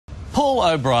Paul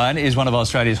O'Brien is one of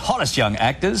Australia's hottest young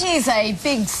actors. He's a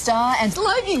big star and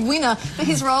Logie winner for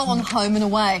his role on Home and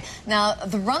Away. Now,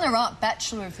 the runner-up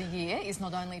Bachelor of the Year is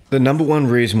not only... The number one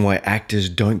reason why actors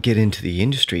don't get into the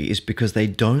industry is because they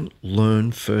don't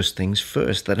learn first things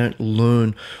first. They don't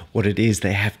learn what it is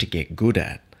they have to get good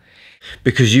at.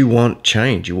 Because you want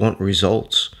change, you want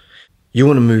results. You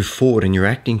want to move forward in your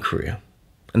acting career.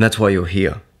 And that's why you're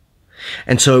here.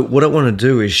 And so what I want to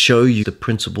do is show you the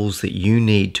principles that you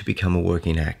need to become a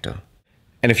working actor.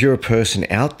 And if you're a person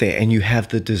out there and you have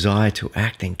the desire to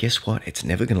act, then guess what? It's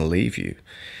never going to leave you.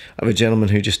 I have a gentleman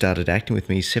who just started acting with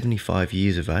me. He's 75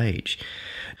 years of age.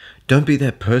 Don't be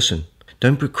that person.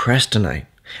 Don't procrastinate.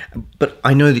 But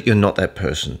I know that you're not that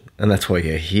person, and that's why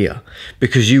you're here.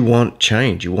 Because you want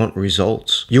change, you want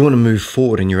results. You want to move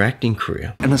forward in your acting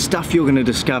career. And the stuff you're going to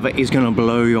discover is going to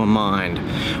blow your mind.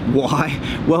 Why?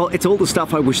 Well, it's all the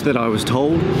stuff I wish that I was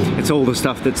told. It's all the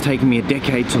stuff that's taken me a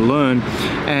decade to learn.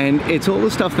 And it's all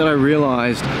the stuff that I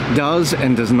realized does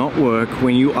and does not work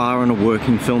when you are on a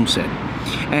working film set.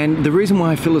 And the reason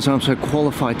why I feel as though I'm so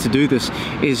qualified to do this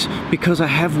is because I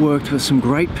have worked with some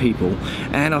great people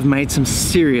and I've made some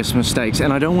serious mistakes,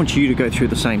 and I don't want you to go through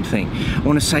the same thing. I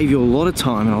want to save you a lot of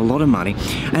time and a lot of money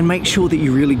and make sure that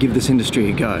you really give this industry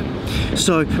a go.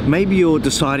 So maybe you're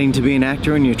deciding to be an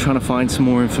actor and you're trying to find some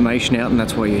more information out, and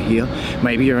that's why you're here.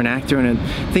 Maybe you're an actor and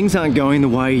things aren't going the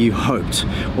way you hoped,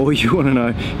 or you want to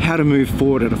know how to move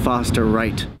forward at a faster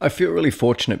rate. I feel really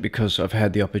fortunate because I've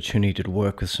had the opportunity to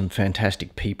work with some fantastic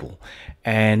people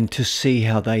and to see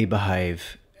how they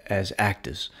behave as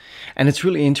actors. And it's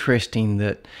really interesting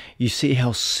that you see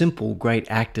how simple great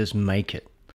actors make it.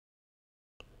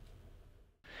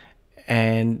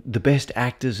 And the best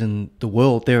actors in the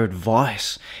world, their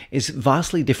advice is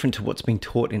vastly different to what's been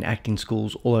taught in acting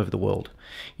schools all over the world.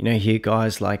 You know, you hear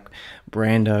guys like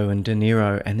Brando and De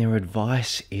Niro, and their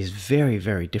advice is very,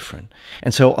 very different.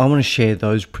 And so I want to share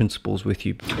those principles with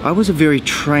you. I was a very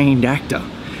trained actor,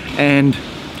 and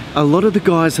a lot of the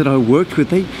guys that I worked with,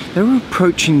 they were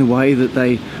approaching the way that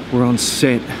they were on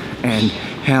set and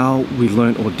how we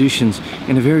learnt auditions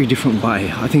in a very different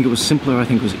way. I think it was simpler, I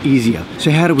think it was easier. So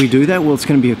how do we do that? Well, it's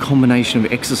going to be a combination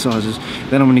of exercises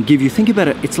that I'm going to give you. Think about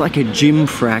it, it's like a gym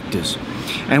for actors.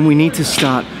 And we need to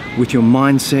start with your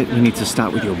mindset, we need to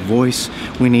start with your voice,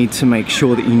 we need to make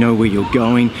sure that you know where you're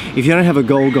going. If you don't have a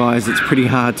goal, guys, it's pretty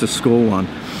hard to score one.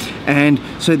 And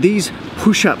so these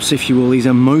push-ups, if you will, these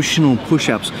emotional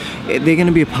push-ups, they're going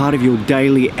to be a part of your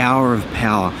daily hour of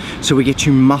power. So we get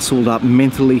you muscled up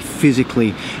mentally,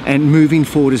 physically, and moving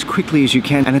forward as quickly as you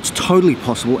can. And it's totally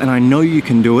possible, and I know you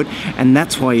can do it, and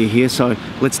that's why you're here. So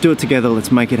let's do it together,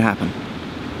 let's make it happen.